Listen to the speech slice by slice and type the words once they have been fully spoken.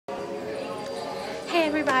Hey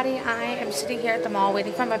everybody, I am sitting here at the mall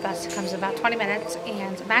waiting for my bus. It comes in about 20 minutes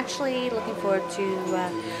and I'm actually looking forward to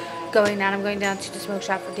going down. I'm going down to the smoke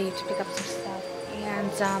shop for Dave to pick up some stuff.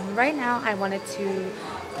 And right now I wanted to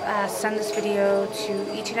send this video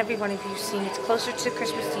to each and every one of you, seeing it's closer to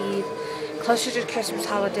Christmas Eve, closer to the Christmas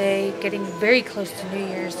holiday, getting very close to New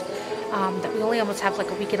Year's, that we only almost have like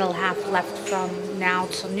a week and a half left from now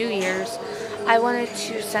till New Year's. I wanted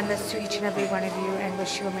to send this to each and every one of you and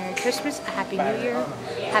wish you a Merry Christmas, a Happy New Year,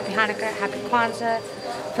 Happy Hanukkah, Happy Kwanzaa,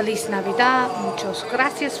 Feliz Navidad, muchos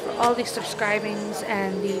gracias for all the subscribings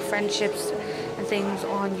and the friendships and things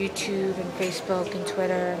on YouTube and Facebook and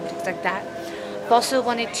Twitter and things like that. I've also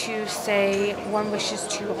wanted to say warm wishes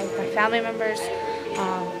to all of my family members,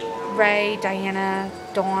 Ray, Diana,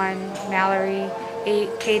 Dawn, Mallory,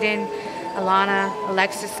 Kaden, Alana,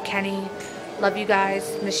 Alexis, Kenny. Love you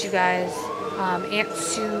guys, miss you guys. Aunt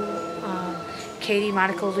Sue, Katie,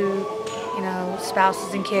 Monica, Lou,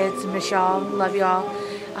 spouses and kids, miss y'all, love y'all.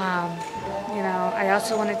 I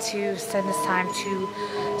also wanted to spend this time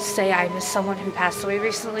to say I miss someone who passed away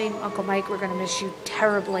recently. Uncle Mike, we're going to miss you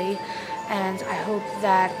terribly. And I hope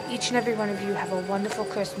that each and every one of you have a wonderful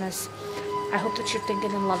Christmas. I hope that you're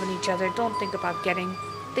thinking and loving each other. Don't think about getting.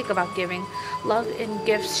 Think about giving. Love and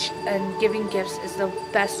gifts and giving gifts is the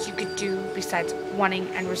best you could do besides wanting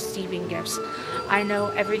and receiving gifts. I know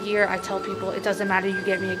every year I tell people it doesn't matter you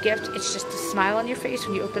get me a gift, it's just a smile on your face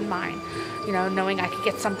when you open mine. Knowing I could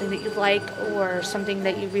get something that you like or something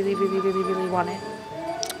that you really, really, really, really wanted.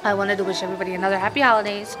 I wanted to wish everybody another happy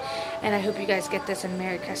holidays, and I hope you guys get this and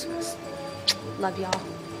Merry Christmas. Love y'all.